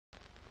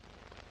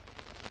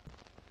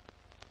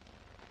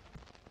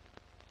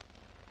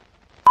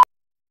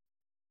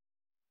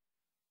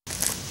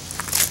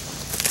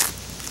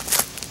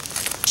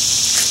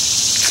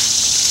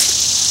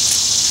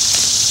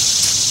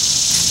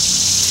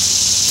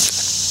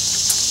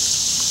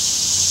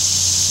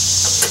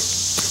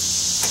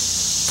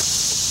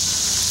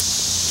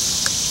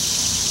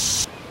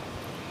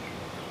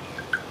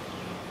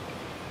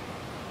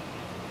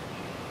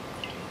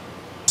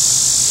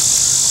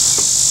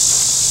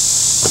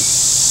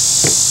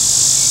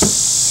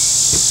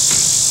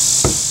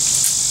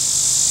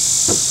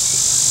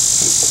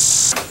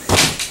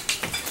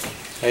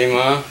Hey,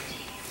 Ma.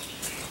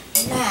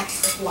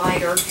 Max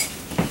Lydar,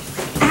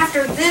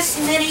 after this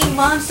many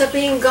months of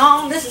being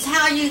gone, this is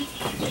how you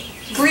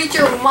greet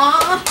your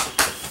mom?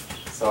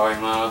 Sorry,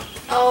 Ma.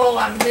 Oh,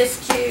 I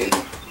missed you.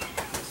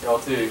 Y'all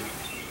too.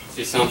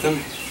 See something?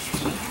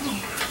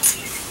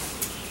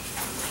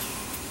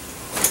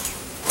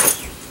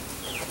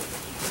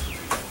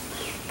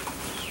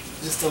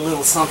 Just a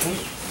little something.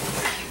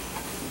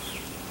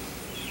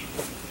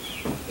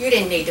 You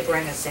didn't need to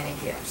bring us any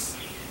gifts.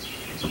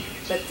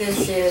 But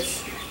this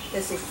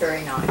is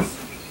very nice.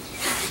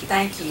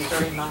 Thank you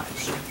very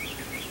much.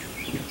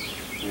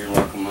 You're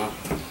welcome, Ma.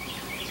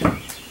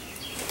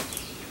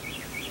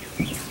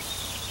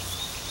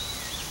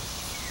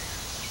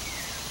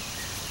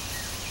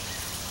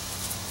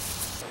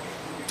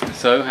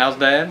 So, how's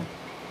Dad?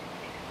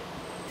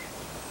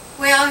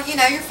 Well, you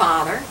know your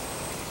father.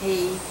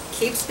 He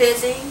keeps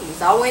busy.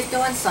 He's always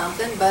doing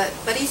something, but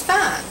he's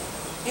fine.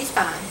 He's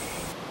fine.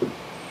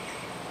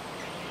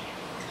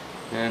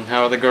 And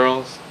how are the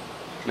girls?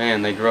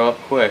 Man, they grow up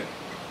quick.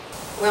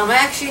 Well,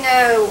 Max, you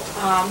know,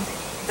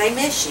 they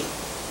miss you.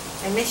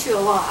 They miss you a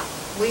lot.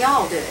 We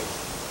all do.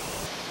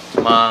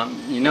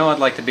 Mom, you know I'd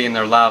like to be in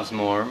their lives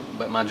more,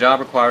 but my job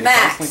requires...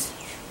 Max,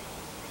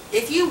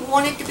 if you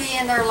wanted to be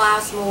in their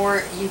lives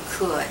more, you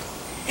could.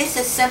 It's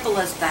as simple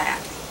as that.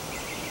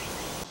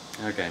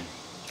 Okay.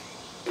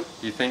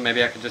 Do you think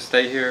maybe I could just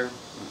stay here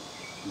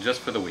just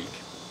for the week?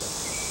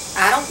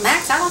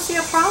 Max, I don't see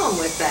a problem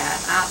with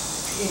that.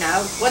 You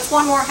know, what's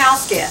one more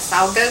house guest?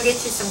 I'll go get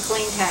you some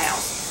clean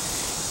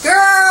towels.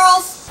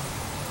 Girls!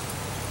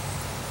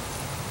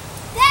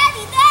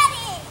 Daddy,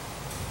 Daddy!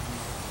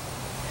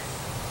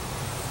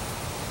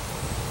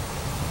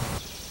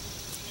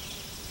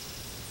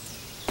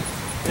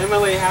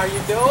 Emily, how are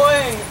you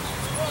doing?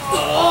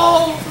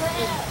 Oh!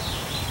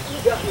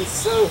 You got me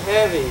so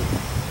heavy.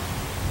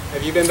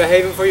 Have you been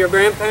behaving for your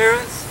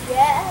grandparents?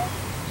 Yeah.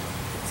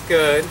 It's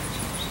good.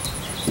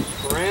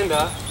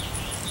 Miranda.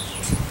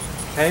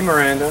 Hey,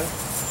 Miranda.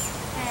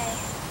 Hey.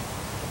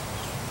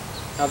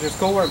 How's your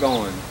schoolwork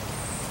going?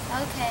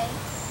 Okay.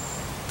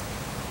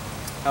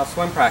 How's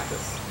swim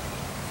practice?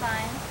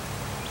 Fine.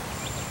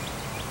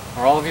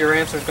 Are all of your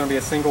answers going to be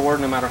a single word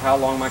no matter how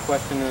long my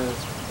question is?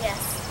 Yes.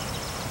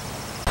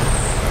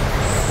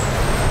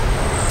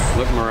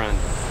 Look, Miranda,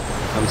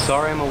 I'm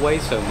sorry I'm away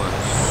so much.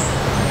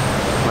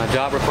 My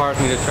job requires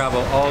me to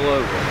travel all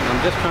over, and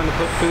I'm just trying to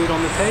put food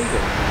on the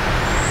table.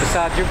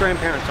 Besides, your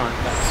grandparents aren't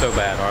so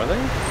bad, are they?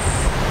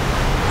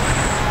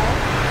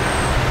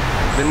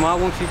 Then why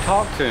won't you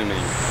talk to me?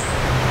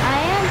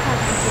 I am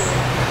talking to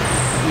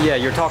you. Yeah,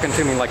 you're talking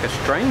to me like a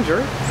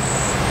stranger.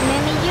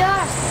 Maybe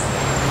yours.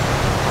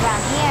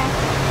 Around here.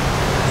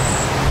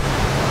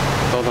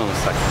 Hold on a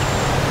second.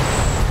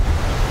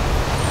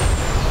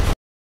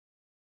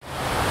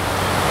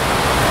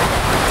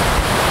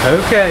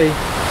 Okay,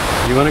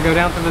 you want to go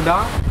down to the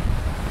dock?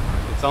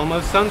 It's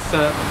almost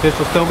sunset. Fish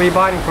will still be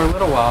biting for a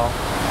little while.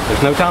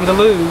 There's no time to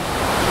lose.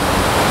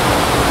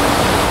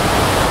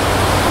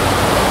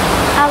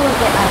 I will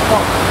get my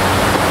book.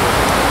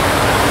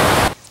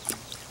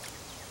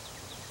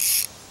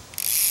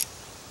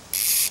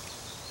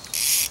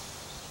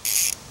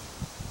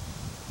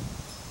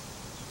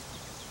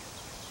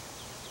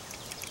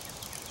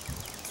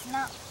 It's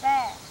not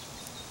fair.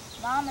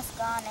 Mom is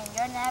gone and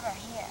you're never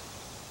here.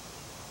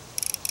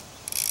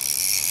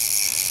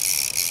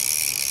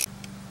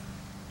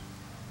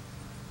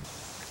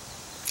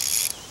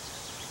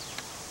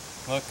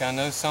 Look, I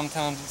know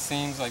sometimes it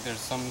seems like there's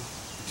some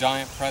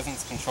giant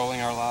presence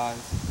controlling our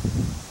lives,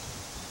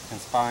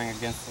 conspiring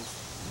against us,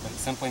 but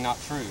it's simply not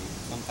true.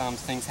 Sometimes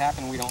things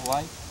happen we don't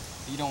like,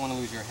 but you don't want to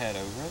lose your head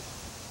over it.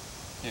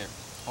 Here,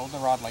 hold the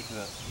rod like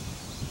this.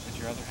 Put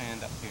your other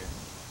hand up here.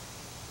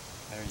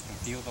 There, you can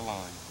feel the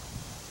line.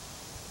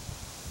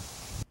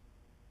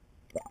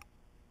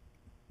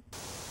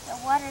 The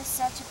water is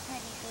such a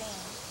pretty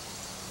green.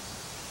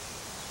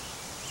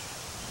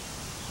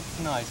 It's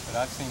nice, but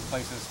I've seen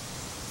places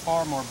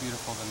far more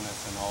beautiful than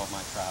this in all of my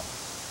travels.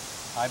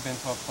 I've been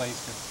to a place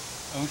with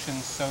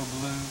oceans so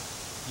blue,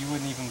 you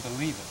wouldn't even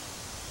believe it.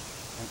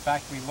 In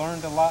fact, we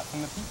learned a lot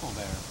from the people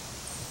there.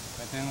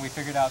 But then we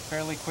figured out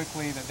fairly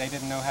quickly that they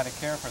didn't know how to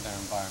care for their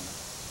environment.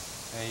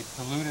 They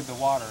polluted the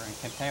water and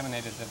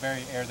contaminated the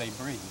very air they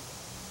breathe.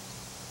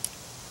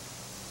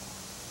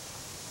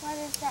 What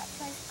is that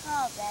place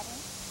called, Daddy?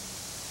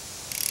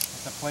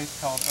 It's a place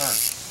called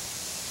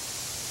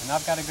Earth. And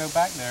I've got to go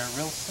back there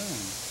real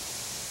soon.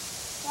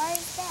 Why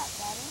is that,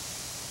 Daddy?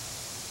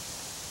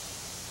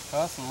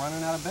 Plus, I'm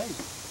running out of bait.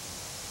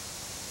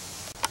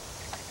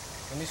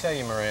 Let me show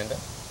you, Miranda.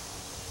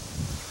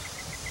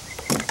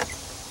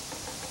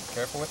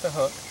 Careful with the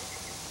hook.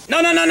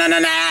 No, no, no, no, no,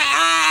 no!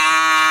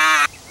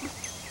 Ah!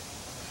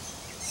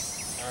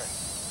 Alright.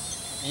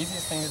 The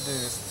easiest thing to do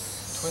is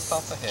twist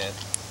off the head.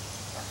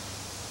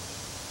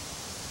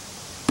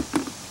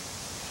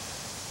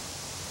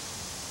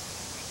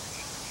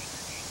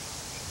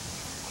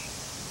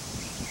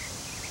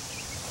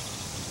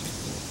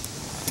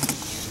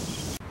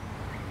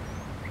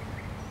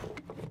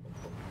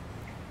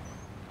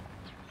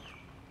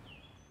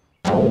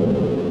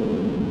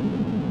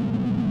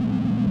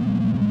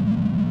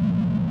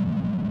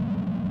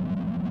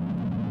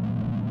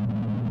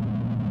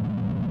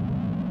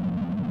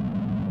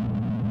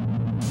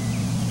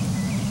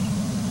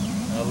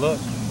 look.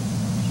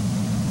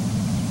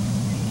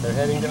 They're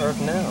heading to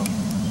Earth now.